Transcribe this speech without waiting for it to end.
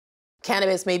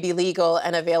Cannabis may be legal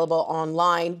and available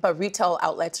online, but retail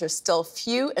outlets are still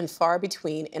few and far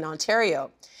between in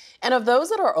Ontario. And of those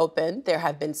that are open, there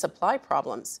have been supply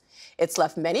problems. It's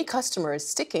left many customers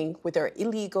sticking with their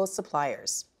illegal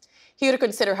suppliers. Here to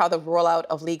consider how the rollout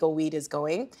of legal weed is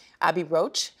going, Abi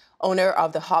Roach, owner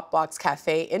of the Hot Box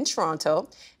Café in Toronto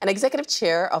and executive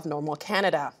chair of Normal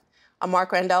Canada. I'm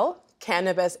Mark Rendell,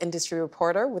 cannabis industry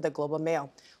reporter with the Global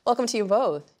Mail. Welcome to you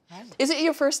both. Hi. Is it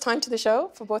your first time to the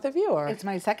show for both of you? Or? It's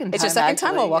my second time. It's your second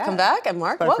time? Well, welcome back. And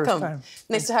Mark, welcome.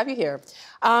 Nice to have you here.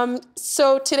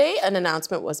 So today an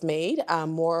announcement was made.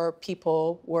 More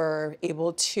people were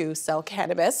able to sell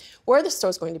cannabis. Where are the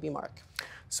stores going to be, Mark?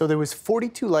 So there was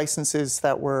 42 licenses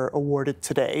that were awarded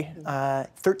today.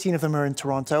 13 of them are in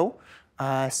Toronto.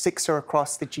 6 are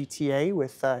across the GTA,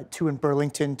 with 2 in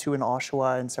Burlington, 2 in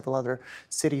Oshawa, and several other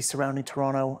cities surrounding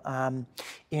Toronto.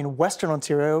 In Western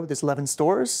Ontario, there's 11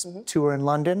 stores. 2 are in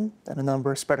London, and a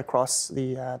number spread across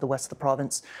the west of the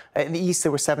province. In the east,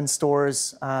 there were 7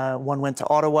 stores. 1 went to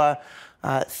Ottawa.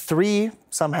 3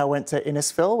 somehow went to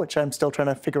Innisfil, which I'm still trying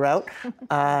to figure out.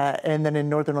 And then in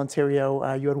Northern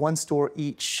Ontario, you had 1 store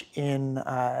each in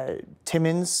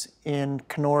Timmins, in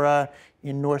Kenora,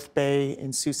 in North Bay,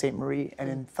 in Sault Ste. Marie, and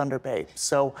in Thunder Bay.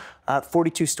 So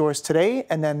 42 stores today,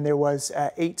 and then there was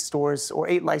 8 stores or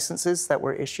 8 licenses that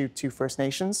were issued to First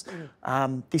Nations.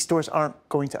 These stores aren't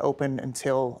going to open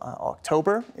until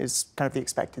October, is kind of the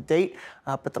expected date,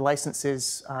 but the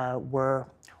licenses were,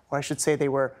 or I should say they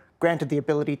were granted the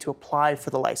ability to apply for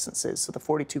the licenses. So the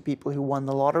 42 people who won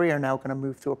the lottery are now going to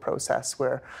move through a process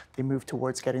where they move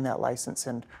towards getting that license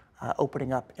and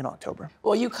opening up in October.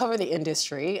 Well, you cover the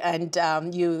industry, and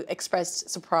you expressed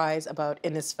surprise about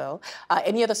Innisfil.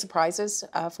 Any other surprises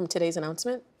from today's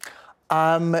announcement?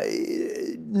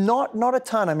 Not a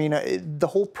ton. I mean, the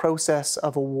whole process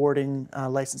of awarding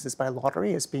licenses by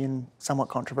lottery has been somewhat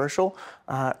controversial.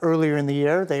 Earlier in the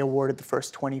year, they awarded the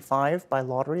first 25 by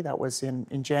lottery. That was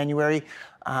in January.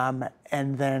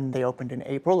 And then they opened in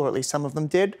April, or at least some of them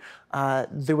did.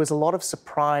 There was a lot of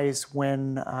surprise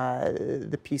when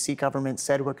the PC government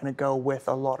said we're going to go with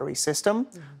a lottery system.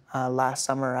 Last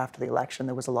summer after the election,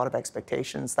 there was a lot of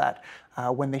expectations that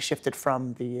when they shifted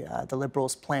from the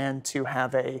Liberals' plan to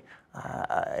have a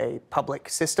public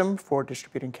system for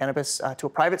distributing cannabis to a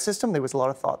private system, there was a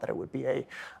lot of thought that it would be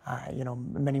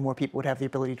many more people would have the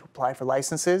ability to apply for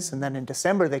licenses. And then in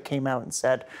December, they came out and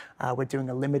said, we're doing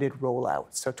a limited rollout.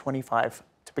 So 25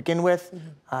 to begin with.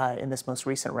 In this most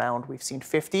recent round, we've seen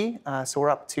 50. So we're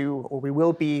up to, or we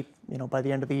will be, by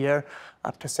the end of the year,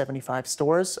 up to 75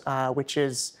 stores, which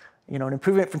is, an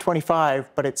improvement from 25,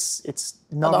 but it's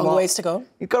not a long ways to go.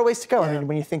 You've got a ways to go. Yeah. I mean,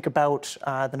 when you think about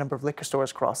the number of liquor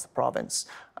stores across the province,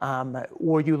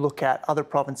 or you look at other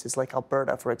provinces like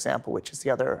Alberta, for example, which is the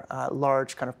other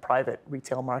large kind of private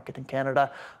retail market in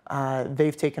Canada,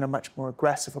 they've taken a much more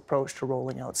aggressive approach to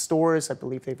rolling out stores. I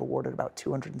believe they've awarded about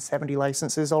 270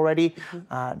 licenses already.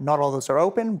 Not all those are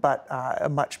open, but a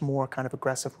much more kind of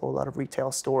aggressive rollout of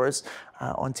retail stores.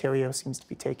 Ontario seems to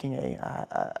be taking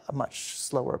a much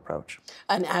slower approach.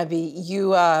 And Abby,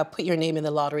 you put your name in the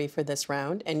lottery for this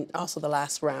round and also the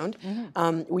last round.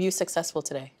 Were you successful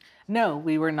today? No,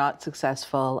 we were not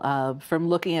successful. From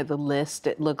looking at the list,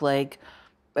 it looked like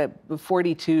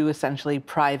 42 essentially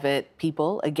private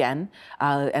people, again,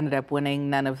 ended up winning.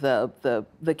 None of the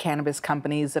cannabis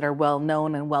companies that are well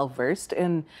known and well versed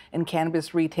in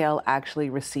cannabis retail actually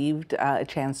received a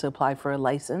chance to apply for a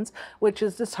license, which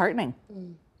is disheartening.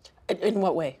 In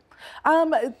what way?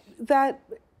 That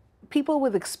people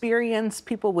with experience,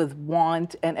 people with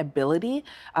want and ability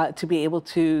to be able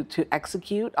to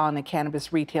execute on a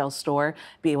cannabis retail store,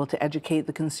 be able to educate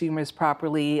the consumers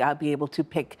properly, be able to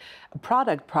pick a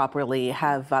product properly,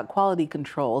 have quality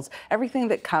controls, everything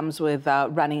that comes with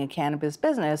running a cannabis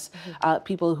business,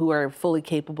 people who are fully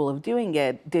capable of doing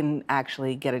it didn't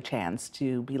actually get a chance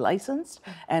to be licensed.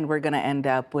 And we're going to end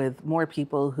up with more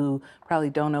people who probably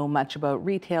don't know much about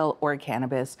retail or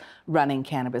cannabis running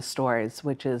cannabis stores,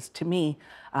 which is, to me,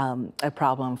 a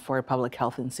problem for public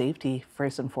health and safety,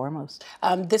 first and foremost.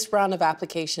 This round of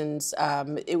applications,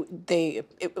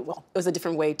 it was a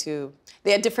different way to,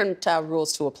 they had different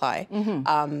rules to apply.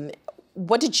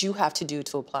 What did you have to do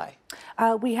to apply?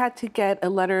 We had to get a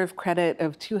letter of credit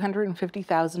of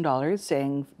 $250,000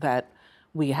 saying that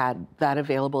we had that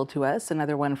available to us,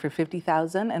 another one for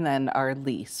 $50,000, and then our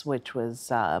lease, which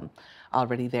was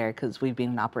already there because we've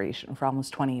been in operation for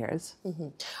almost 20 years.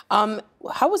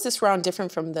 How was this round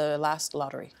different from the last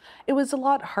lottery? It was a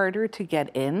lot harder to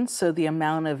get in, so the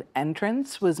amount of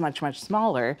entrants was much, much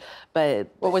smaller. But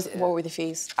what were the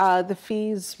fees? The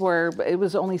fees were, it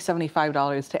was only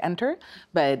 $75 to enter,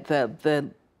 but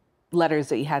the letters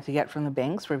that you had to get from the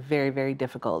banks were very, very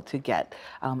difficult to get.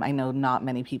 I know not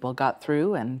many people got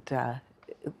through, and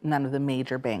none of the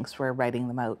major banks were writing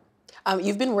them out.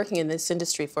 You've been working in this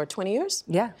industry for 20 years?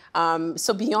 Yeah.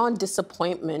 So beyond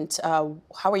disappointment, how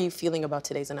are you feeling about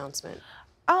today's announcement?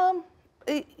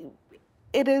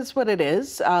 It is what it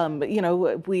is. You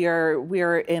know, we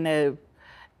are in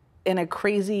a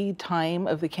crazy time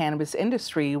of the cannabis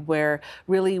industry where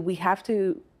really we have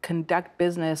to conduct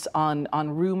business on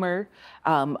rumor,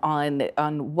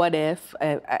 on what if.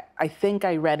 I think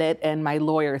I read it and my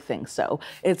lawyer thinks so.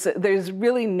 There's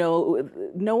really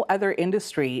no other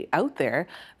industry out there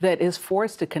that is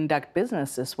forced to conduct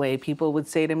business this way. People would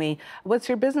say to me, "What's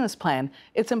your business plan?"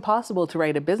 It's impossible to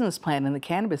write a business plan in the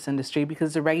cannabis industry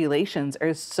because the regulations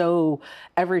are so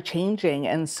ever-changing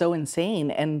and so insane,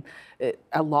 and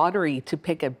a lottery to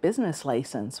pick a business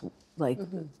license. Like,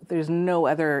 there's no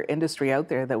other industry out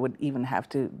there that would even have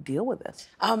to deal with this.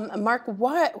 Mark,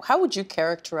 how would you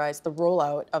characterize the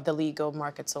rollout of the legal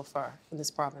market so far in this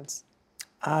province?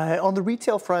 On the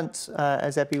retail front,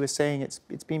 as Abi was saying,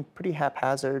 it's been pretty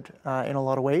haphazard in a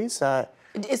lot of ways.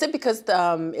 Is it because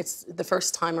it's the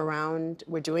first time around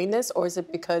we're doing this, or is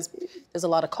it because there's a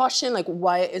lot of caution? Like,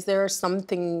 why is there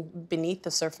something beneath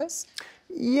the surface?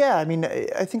 Yeah, I mean,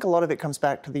 I think a lot of it comes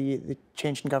back to the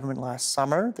change in government last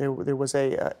summer. There was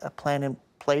a plan in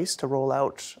place to roll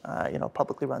out, a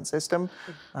publicly run system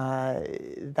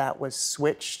that was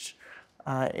switched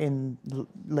in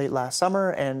late last summer,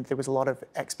 and there was a lot of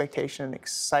expectation and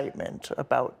excitement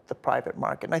about the private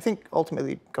market. And I think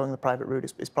ultimately going the private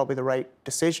route is probably the right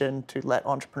decision to let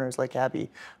entrepreneurs like Abi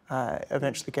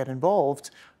eventually get involved.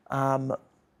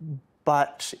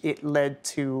 But it led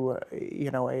to,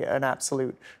 an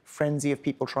absolute frenzy of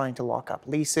people trying to lock up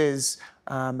leases.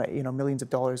 Millions of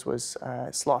dollars was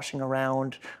sloshing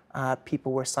around.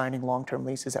 People were signing long-term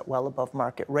leases at well above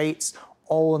market rates,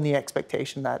 all in the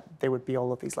expectation that there would be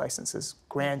all of these licenses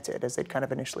granted, as they'd kind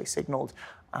of initially signaled.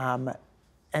 And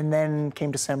then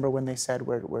came December when they said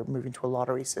we're moving to a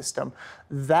lottery system.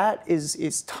 That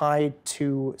is tied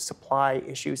to supply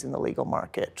issues in the legal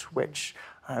market, which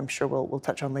I'm sure we'll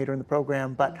touch on later in the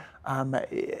program. But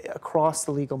across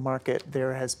the legal market,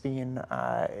 there has been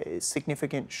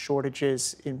significant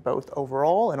shortages in both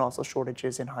overall and also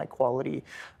shortages in high quality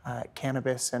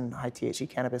cannabis and high THC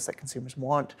cannabis that consumers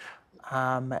want.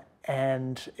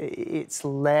 And it's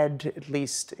led, at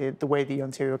least the way the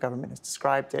Ontario government has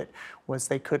described it, was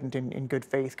they couldn't in good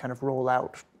faith kind of roll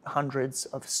out hundreds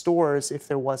of stores if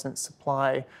there wasn't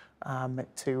supply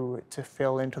to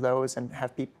fill into those and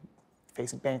have people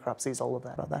facing bankruptcies, all of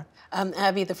that.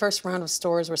 Abi, the first round of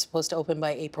stores were supposed to open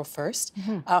by April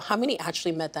 1st. How many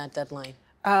actually met that deadline?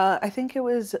 I think it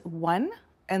was one.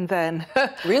 And then,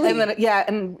 really? And then, yeah,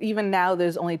 and even now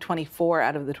there's only 24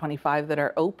 out of the 25 that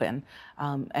are open.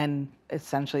 And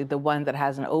essentially the one that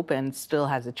hasn't opened still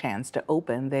has a chance to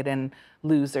open. They didn't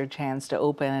lose their chance to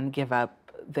open and give up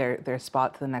their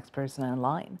spot to the next person in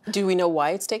line. Do we know why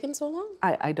it's taken so long?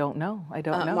 I don't know. I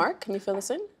don't know. Mark, can you fill us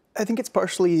in? I think it's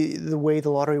partially the way the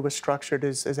lottery was structured,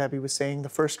 as Abi was saying. The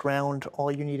first round, all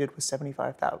you needed was $75,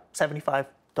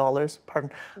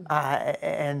 pardon.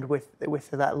 And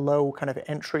with that low kind of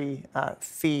entry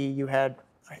fee, you had,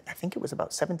 I think it was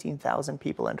about 17,000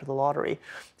 people enter the lottery.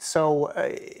 So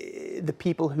the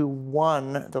people who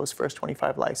won those first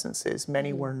 25 licenses,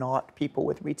 many were not people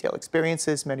with retail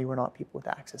experiences, many were not people with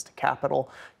access to capital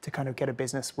to kind of get a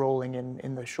business rolling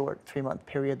in the short 3-month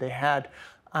period they had.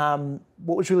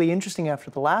 What was really interesting after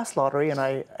the last lottery, and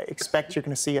I expect you're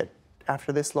going to see it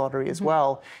after this lottery as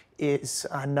well, is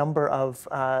a number of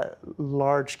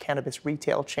large cannabis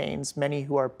retail chains, many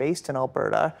who are based in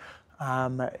Alberta,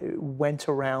 went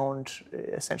around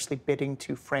essentially bidding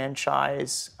to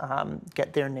franchise,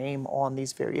 get their name on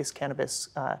these various cannabis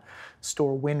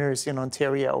store winners in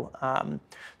Ontario.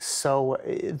 So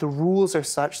the rules are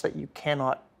such that you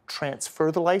cannot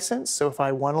transfer the license. So if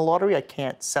I won a lottery, I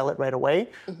can't sell it right away.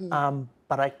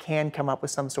 But I can come up with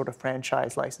some sort of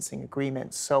franchise licensing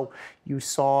agreement. So you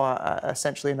saw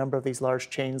essentially a number of these large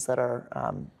chains that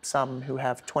are some who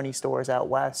have 20 stores out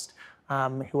west,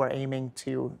 who are aiming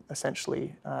to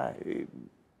essentially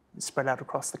spread out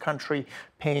across the country,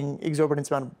 paying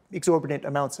exorbitant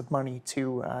amounts of money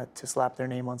to slap their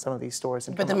name on some of these stores.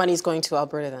 And but the money's going to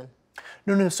Alberta then?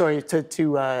 No, sorry, to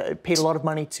paid a lot of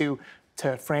money to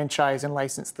franchise and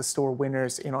license the store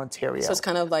winners in Ontario. So it's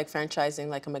kind of like franchising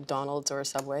like a McDonald's or a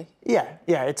Subway? Yeah.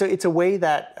 It's a way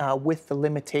that with the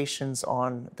limitations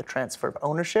on the transfer of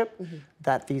ownership,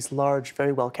 that these large,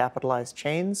 very well capitalized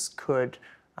chains could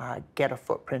get a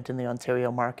footprint in the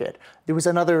Ontario market. There was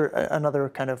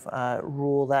another kind of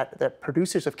rule that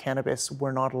producers of cannabis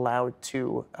were not allowed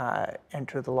to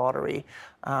enter the lottery,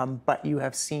 but you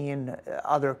have seen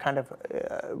other kind of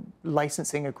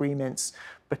licensing agreements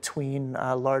between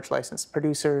large licensed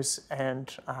producers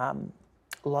and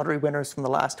lottery winners from the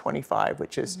last 25,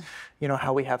 which is,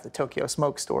 how we have the Tokyo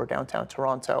Smoke Store downtown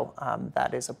Toronto.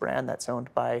 That is a brand that's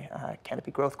owned by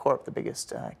Canopy Growth Corp, the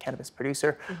biggest cannabis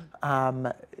producer.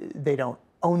 They don't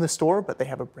own the store, but they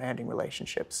have a branding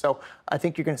relationship. So I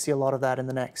think you're going to see a lot of that in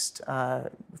the next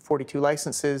 42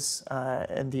 licenses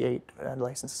and the 8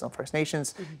 licenses on First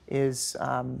Nations is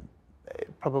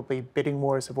probably bidding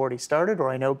wars have already started, or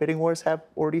I know bidding wars have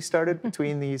already started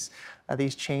between these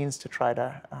chains to try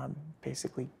to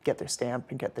basically get their stamp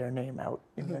and get their name out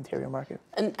in the Ontario market.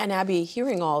 And Abi,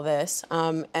 hearing all this,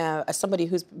 as somebody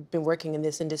who's been working in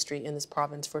this industry, in this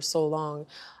province for so long,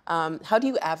 how do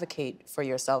you advocate for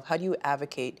yourself? How do you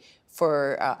advocate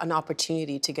for an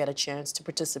opportunity to get a chance to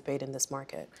participate in this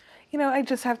market? I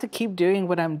just have to keep doing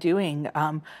what I'm doing.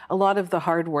 A lot of the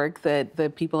hard work that the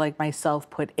people like myself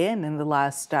put in the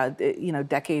last,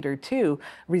 decade or two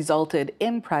resulted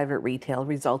in private retail,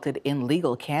 resulted in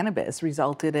legal cannabis,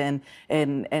 resulted in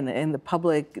the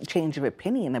public change of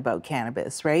opinion about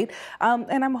cannabis, right?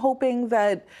 And I'm hoping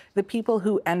that the people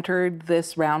who entered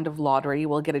this round of lottery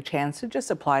will get a chance to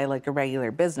just apply like a regular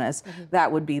business.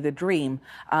 That would be the dream.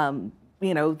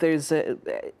 There's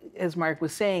as Mark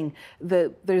was saying,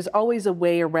 there's always a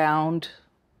way around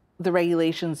the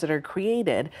regulations that are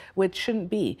created, which shouldn't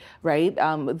be, right?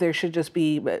 There should just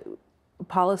be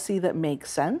policy that makes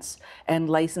sense and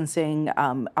licensing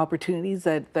opportunities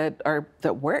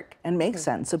that work and make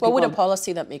sense. So what would a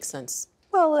policy that makes sense?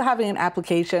 Well, having an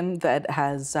application that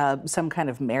has some kind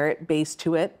of merit base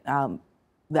to it,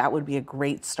 that would be a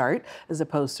great start, as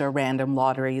opposed to a random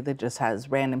lottery that just has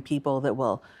random people that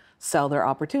will sell their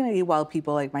opportunity while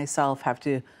people like myself have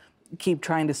to keep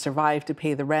trying to survive to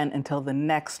pay the rent until the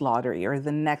next lottery or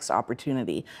the next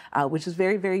opportunity, which is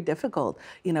very, very difficult.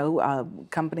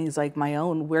 Companies like my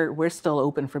own, we're still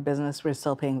open for business, we're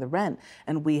still paying the rent,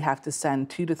 and we have to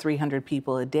send 200 to 300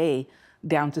 people a day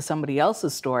down to somebody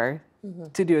else's store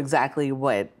to do exactly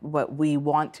what we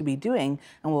want to be doing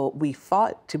and what we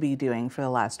fought to be doing for the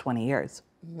last 20 years.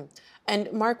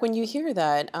 And Mark, when you hear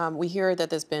that, we hear that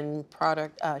there's been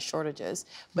product shortages,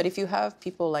 but if you have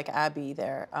people like Abi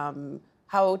there,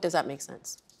 how does that make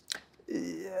sense?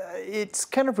 It's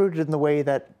kind of rooted in the way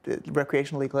that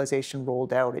recreational legalization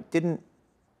rolled out.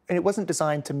 It wasn't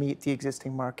designed to meet the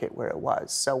existing market where it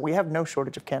was. So we have no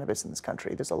shortage of cannabis in this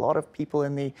country. There's a lot of people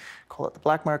in call it the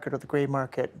black market or the gray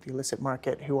market, the illicit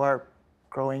market, who are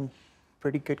growing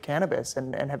pretty good cannabis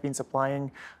and have been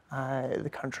supplying the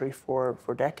country for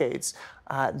decades.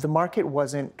 The market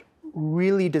wasn't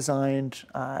really designed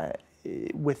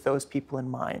with those people in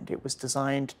mind. It was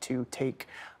designed to take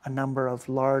a number of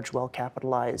large,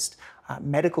 well-capitalized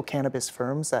medical cannabis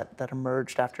firms that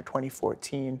emerged after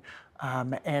 2014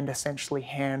 and essentially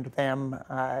hand them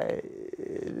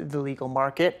the legal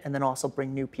market and then also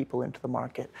bring new people into the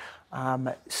market.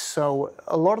 So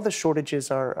a lot of the shortages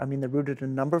they're rooted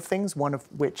in a number of things, one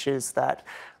of which is that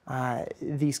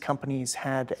these companies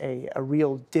had a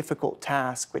real difficult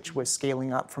task, which was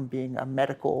scaling up from being a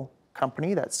medical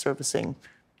company that's servicing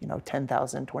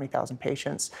 10,000, 20,000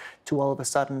 patients to all of a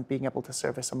sudden being able to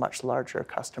service a much larger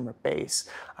customer base.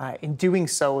 In doing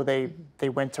so, they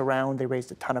went around, they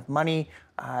raised a ton of money,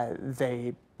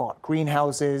 they bought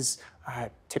greenhouses,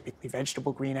 typically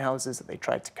vegetable greenhouses that they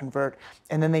tried to convert,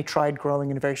 and then they tried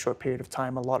growing in a very short period of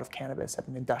time a lot of cannabis at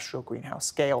an industrial greenhouse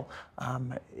scale.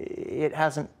 It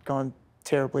hasn't gone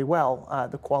terribly well.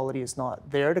 The quality is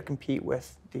not there to compete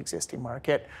with the existing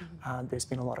market. There's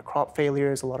been a lot of crop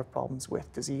failures, a lot of problems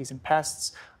with disease and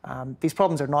pests. These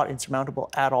problems are not insurmountable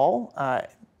at all.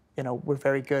 We're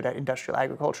very good at industrial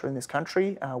agriculture in this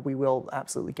country. We will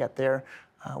absolutely get there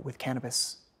with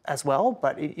cannabis as well.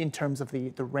 But in terms of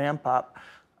the ramp up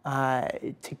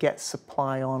to get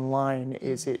supply online,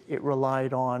 it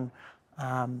relied on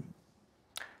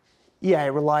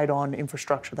it relied on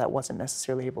infrastructure that wasn't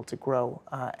necessarily able to grow.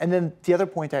 And then the other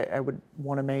point I would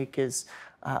want to make is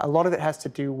a lot of it has to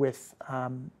do with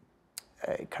kind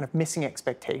of missing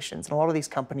expectations. And a lot of these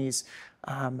companies,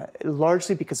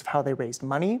 largely because of how they raised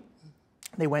money,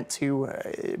 they went to,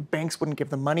 banks wouldn't give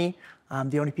them money.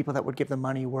 The only people that would give them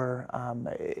money were,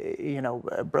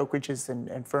 brokerages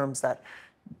and firms that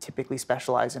typically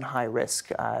specialize in high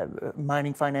risk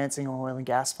mining financing, oil and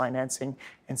gas financing,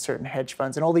 and certain hedge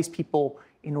funds. And all these people,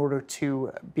 in order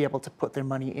to be able to put their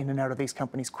money in and out of these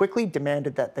companies quickly,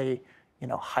 demanded that they,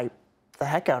 hype the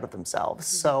heck out of themselves.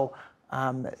 So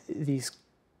these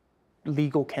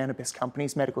legal cannabis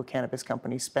companies, medical cannabis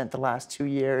companies, spent the last 2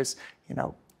 years,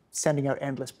 sending out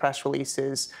endless press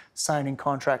releases, signing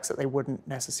contracts that they wouldn't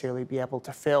necessarily be able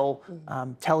to fill,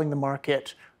 telling the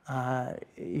market,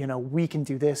 we can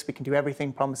do this, we can do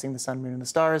everything, promising the sun, moon, and the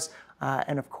stars.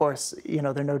 And of course,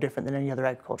 they're no different than any other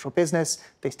agricultural business.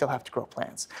 They still have to grow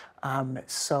plants.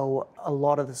 So a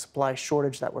lot of the supply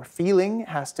shortage that we're feeling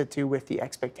has to do with the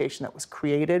expectation that was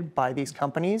created by these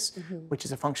companies, which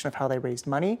is a function of how they raised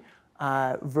money,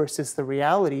 versus the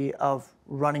reality of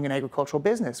running an agricultural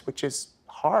business, which is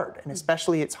hard. And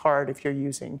especially it's hard if you're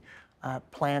using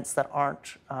plants that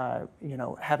aren't,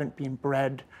 haven't been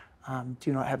bred,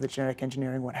 do not have the genetic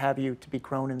engineering, what have you, to be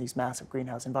grown in these massive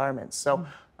greenhouse environments. So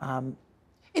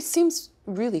it seems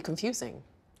really confusing.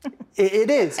 It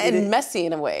is. And messy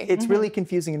in a way. It's really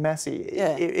confusing and messy.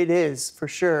 Yeah. It is, for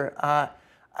sure.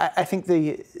 I think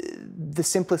the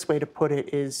simplest way to put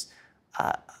it is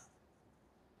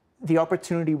the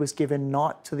opportunity was given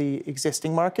not to the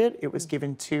existing market, it was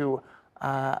given to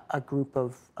a group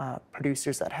of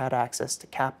producers that had access to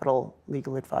capital,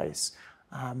 legal advice,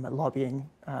 lobbying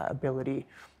ability,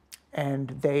 and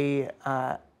they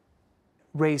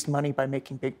raised money by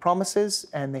making big promises,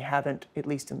 and they haven't, at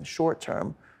least in the short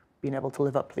term, been able to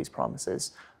live up to these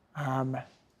promises.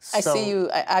 I see you,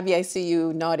 Abi, I see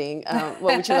you nodding.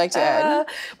 What would you like to add?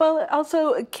 Well,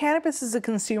 also, cannabis is a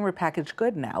consumer packaged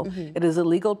good now. It is a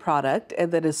legal product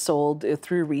that is sold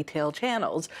through retail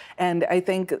channels. And I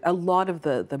think a lot of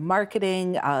the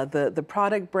marketing, the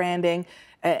product branding,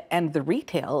 and the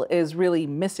retail is really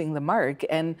missing the mark.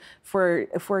 And for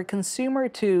a consumer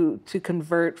to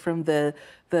convert from the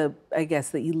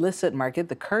illicit market,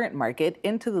 the current market,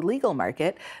 into the legal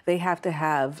market, they have to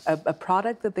have a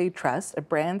product that they trust, a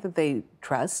brand that they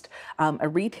trust, a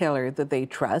retailer that they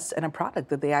trust, and a product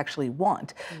that they actually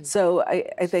want. So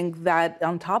I think that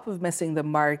on top of missing the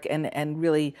mark and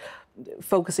really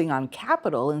focusing on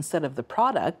capital instead of the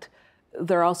product,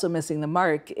 they're also missing the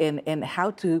mark in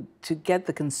how to get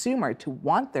the consumer to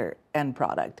want their end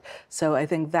product. So I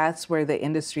think that's where the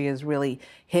industry has really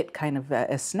hit kind of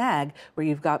a snag, where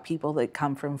you've got people that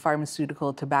come from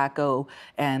pharmaceutical, tobacco,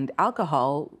 and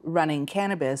alcohol running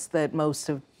cannabis that most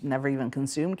have never even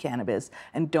consumed cannabis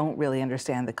and don't really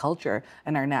understand the culture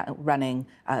and are now running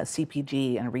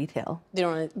CPG and retail.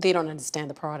 They don't understand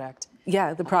the product.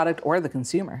 Yeah, the product or the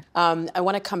consumer. I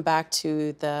want to come back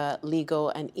to the legal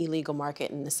and illegal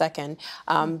market in a second,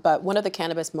 but one of the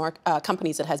cannabis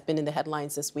companies that has been in the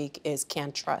headlines this week is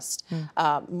CannTrust.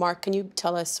 Mark, can you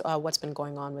tell us what's been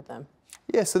going on with them?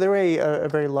 Yeah, so they're a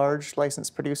very large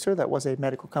licensed producer that was a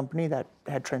medical company that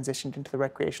had transitioned into the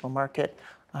recreational market.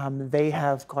 They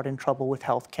have got in trouble with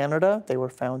Health Canada. They were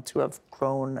found to have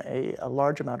grown a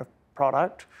large amount of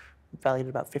product, valued at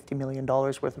about $50 million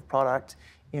worth of product,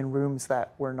 in rooms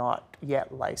that were not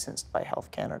yet licensed by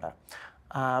Health Canada.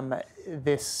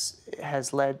 This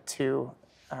has led to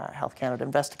Health Canada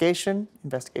investigation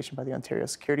by the Ontario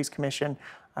Securities Commission,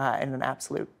 and an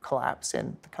absolute collapse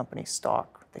in the company's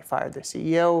stock. They fired their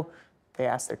CEO, they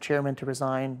asked their chairman to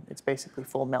resign. It's basically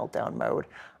full meltdown mode.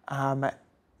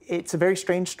 It's a very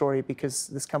strange story because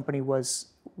this company was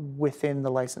within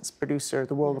the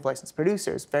world of licensed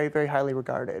producers, very, very highly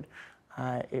regarded.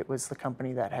 It was the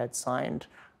company that had signed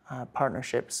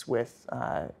partnerships with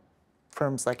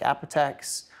firms like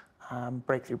Apotex,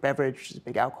 Breakthrough Beverage, which is a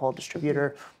big alcohol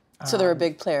distributor. So they're a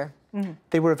big player.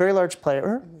 They were a very large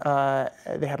player.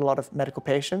 They had a lot of medical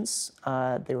patients.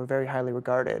 They were very highly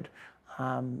regarded.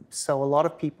 So a lot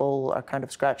of people are kind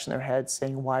of scratching their heads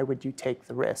saying, why would you take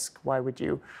the risk? Why would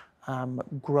you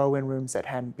grow in rooms that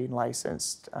hadn't been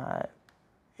licensed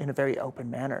in a very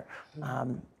open manner?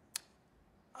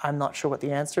 I'm not sure what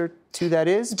the answer to that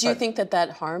is. Do you think that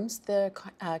harms the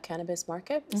cannabis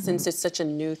market, since it's such a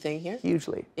new thing here?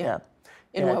 Hugely, yeah.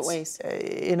 In what ways?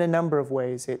 In a number of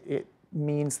ways. It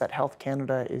means that Health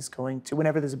Canada is going to,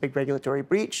 whenever there's a big regulatory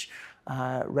breach,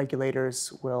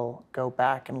 regulators will go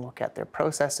back and look at their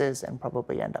processes and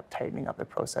probably end up tightening up their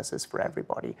processes for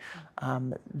everybody.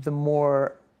 The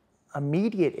more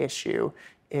immediate issue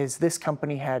is this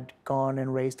company had gone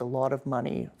and raised a lot of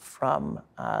money from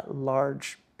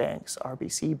large banks,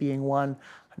 RBC being one,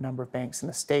 a number of banks in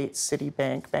the States,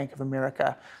 Citibank, Bank of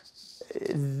America.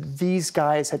 These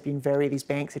banks had been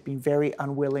very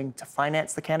unwilling to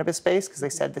finance the cannabis space because they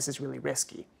said this is really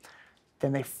risky.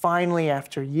 Then they finally,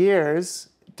 after years,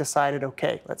 decided,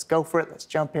 okay, let's go for it, let's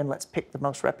jump in, let's pick the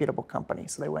most reputable company.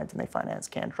 So they went and they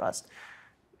financed CannTrust.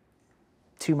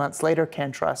 2 months later,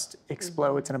 CannTrust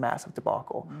explodes in a massive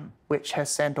debacle, which has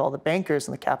sent all the bankers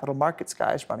and the capital markets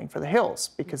guys running for the hills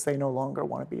because they no longer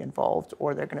want to be involved,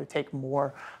 or they're going to take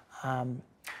more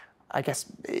I guess,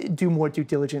 do more due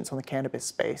diligence on the cannabis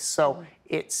space. So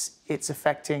it's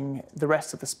affecting the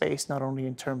rest of the space, not only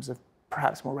in terms of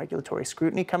perhaps more regulatory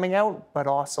scrutiny coming out, but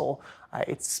also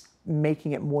it's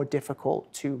making it more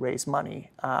difficult to raise money.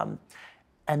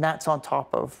 And that's on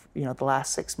top of, the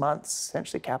last 6 months,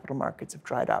 essentially capital markets have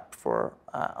dried up for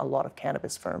a lot of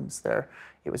cannabis firms.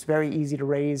 It was very easy to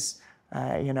raise,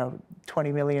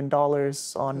 $20 million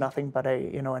on nothing but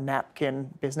a napkin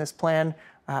business plan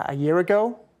a year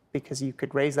ago, because you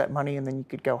could raise that money and then you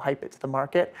could go hype it to the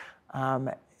market.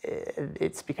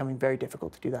 It's becoming very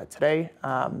difficult to do that today.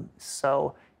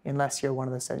 So unless you're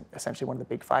essentially one of the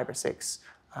big 5 or 6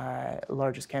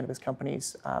 largest cannabis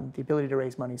companies, the ability to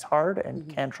raise money is hard, and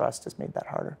CannTrust has made that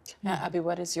harder. Abi,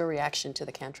 what is your reaction to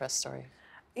the CannTrust story?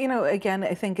 Again,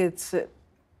 I think it's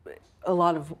a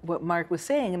lot of what Mark was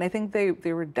saying, and I think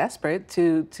they were desperate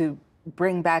to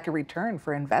bring back a return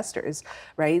for investors,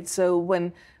 right? So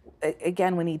when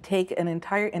you take an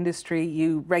entire industry,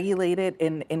 you regulate it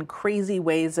in crazy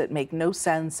ways that make no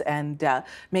sense and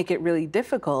make it really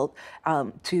difficult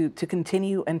to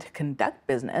continue and to conduct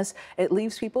business, it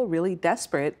leaves people really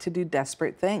desperate to do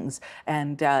desperate things.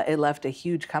 And it left a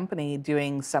huge company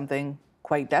doing something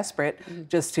quite desperate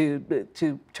just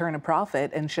to turn a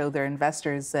profit and show their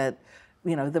investors that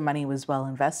the money was well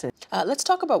invested. Let's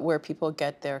talk about where people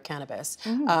get their cannabis.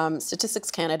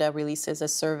 Statistics Canada releases a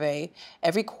survey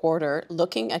every quarter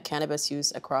looking at cannabis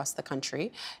use across the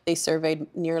country. They surveyed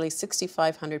nearly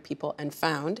 6,500 people and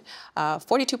found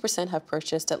 42% have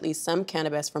purchased at least some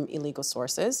cannabis from illegal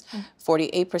sources,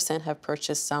 48% have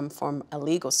purchased some from a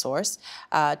legal source,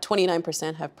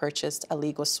 29% have purchased a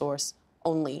legal source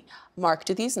only. Mark,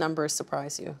 do these numbers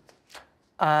surprise you?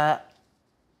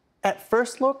 At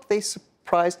first look, they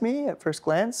surprised me at first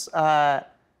glance.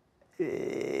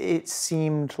 It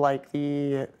seemed like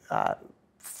the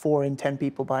 4 in 10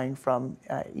 people buying from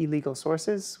illegal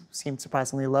sources seemed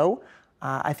surprisingly low.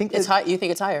 I think it's high. You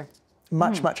think it's higher?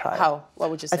 Much higher. How? What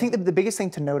would you say? I think the biggest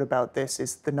thing to note about this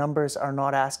is the numbers are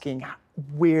not asking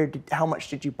how much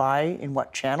did you buy in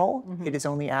what channel. It is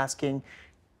only asking,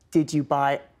 did you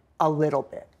buy a little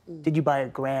bit? Did you buy a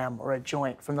gram or a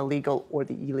joint from the legal or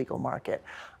the illegal market?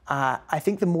 I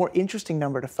think the more interesting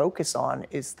number to focus on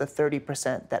is the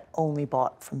 30% that only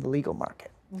bought from the legal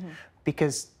market.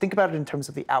 Because think about it in terms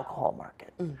of the alcohol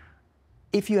market.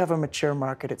 If you have a mature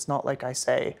market, it's not like I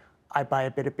say, I buy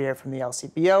a bit of beer from the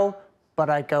LCBO, but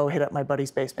I go hit up my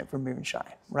buddy's basement for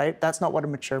moonshine, right? That's not what a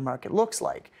mature market looks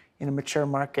like. In a mature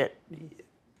market,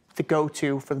 the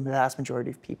go-to for the vast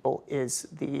majority of people is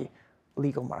the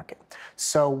legal market.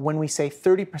 So when we say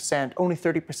 30%, only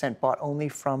 30% bought only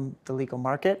from the legal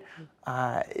market,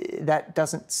 that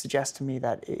doesn't suggest to me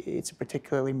that it's a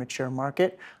particularly mature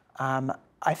market.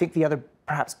 I think the other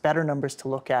perhaps better numbers to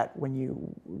look at when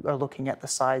you are looking at the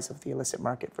size of the illicit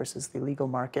market versus the legal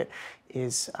market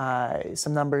is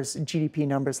some numbers, GDP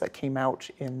numbers that came out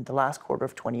in the last quarter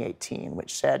of 2018,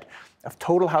 which said of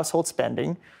total household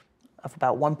spending of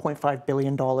about $1.5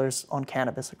 billion on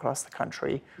cannabis across the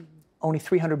country, only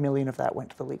 300 million of that went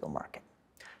to the legal market.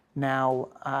 Now,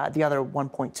 the other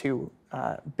 1.2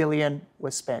 billion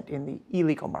was spent in the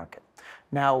illegal market.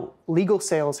 Now, legal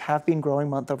sales have been growing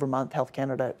month over month. Health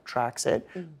Canada tracks it.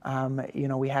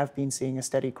 We have been seeing a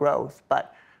steady growth,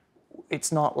 but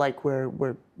it's not like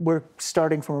we're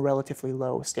starting from a relatively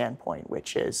low standpoint,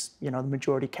 which is the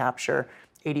majority capture,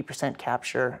 80%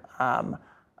 capture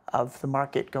of the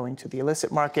market going to the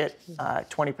illicit market,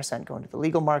 20% going to the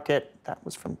legal market. That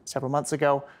was from several months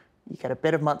ago. You get a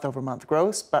bit of month over month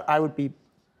growth, but I would be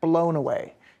blown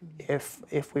away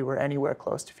if we were anywhere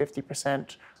close to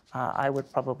 50%. I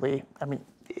would probably,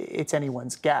 it's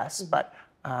anyone's guess, but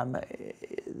I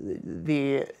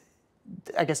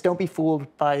guess don't be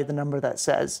fooled by the number that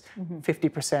says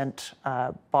 50%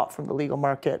 bought from the legal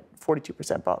market,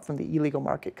 42% bought from the illegal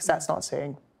market, because that's not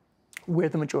saying where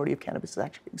the majority of cannabis is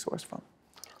actually being sourced from.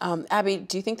 Abi,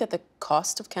 do you think that the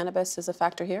cost of cannabis is a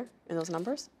factor here in those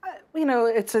numbers?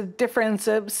 It's a difference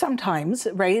of sometimes,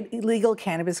 right? Illegal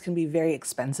cannabis can be very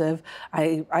expensive.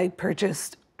 I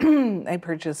purchased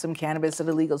some cannabis at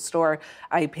a legal store.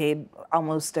 I paid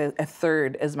almost a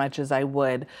third as much as I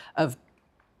would of,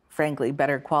 frankly,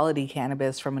 better quality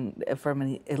cannabis from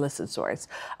an illicit source.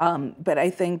 But I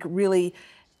think really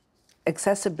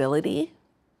accessibility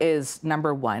is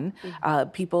number one.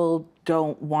 People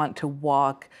don't want to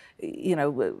walk,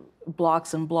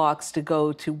 blocks and blocks to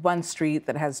go to one street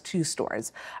that has 2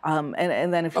 stores. And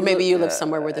then if Or maybe you live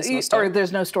somewhere where there's no store. Or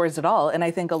there's no stores at all. And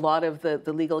I think a lot of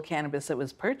the legal cannabis that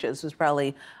was purchased was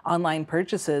probably online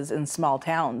purchases in small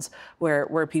towns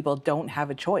where people don't have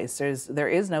a choice. There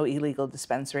is no illegal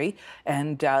dispensary,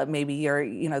 and maybe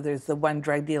there's the one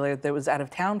drug dealer that was out of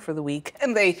town for the week,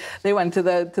 and they went to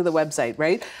the website,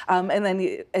 right? And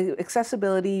then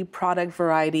accessibility, product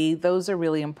variety, those are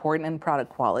really important, and product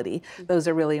quality. Those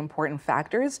are really important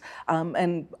factors.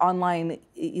 And online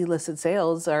illicit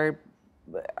sales are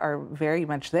very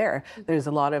much there. There's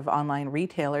a lot of online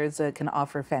retailers that can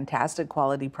offer fantastic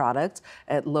quality products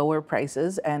at lower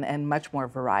prices and much more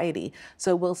variety.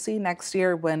 So we'll see next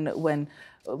year when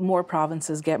more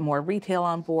provinces get more retail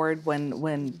on board,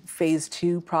 when phase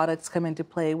 2 products come into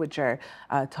play, which are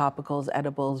topicals,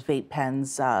 edibles, vape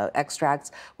pens,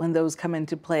 extracts, when those come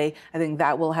into play, I think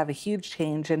that will have a huge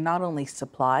change in not only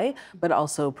supply, but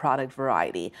also product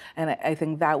variety. And I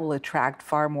think that will attract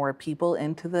far more people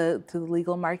into the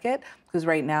legal market, because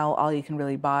right now all you can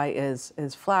really buy is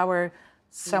flour,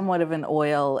 somewhat of an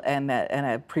oil, and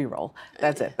a pre-roll.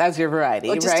 That's it. That's your variety,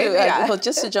 right?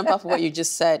 Just to jump off of what you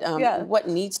just said, what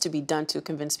needs to be done to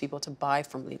convince people to buy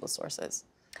from legal sources?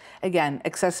 Again,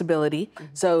 accessibility.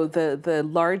 So the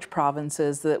large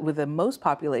provinces with the most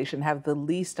population have the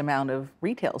least amount of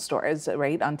retail stores,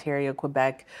 right? Ontario,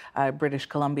 Quebec, British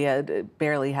Columbia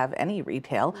barely have any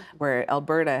retail, where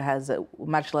Alberta has a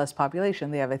much less population.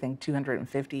 They have, I think,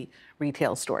 250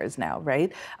 retail stores now,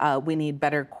 right? We need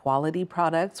better quality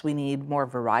products. We need more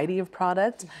variety of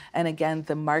products. And again,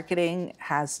 the marketing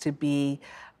has to be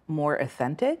more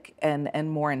authentic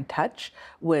and more in touch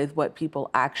with what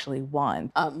people actually want.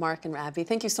 Mark and Abi,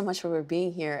 thank you so much for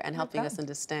being here and helping us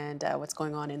understand what's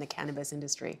going on in the cannabis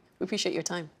industry. We appreciate your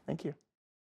time. Thank you.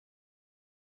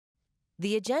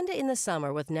 The Agenda in the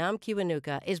Summer with Nam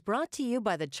Kiwanuka is brought to you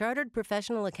by the Chartered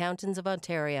Professional Accountants of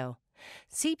Ontario.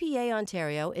 CPA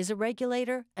Ontario is a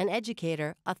regulator, an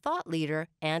educator, a thought leader,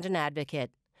 and an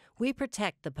advocate. We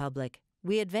protect the public.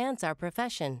 We advance our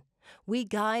profession. We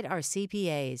guide our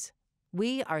CPAs.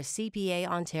 We are CPA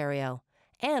Ontario,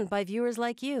 and by viewers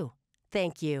like you.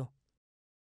 Thank you.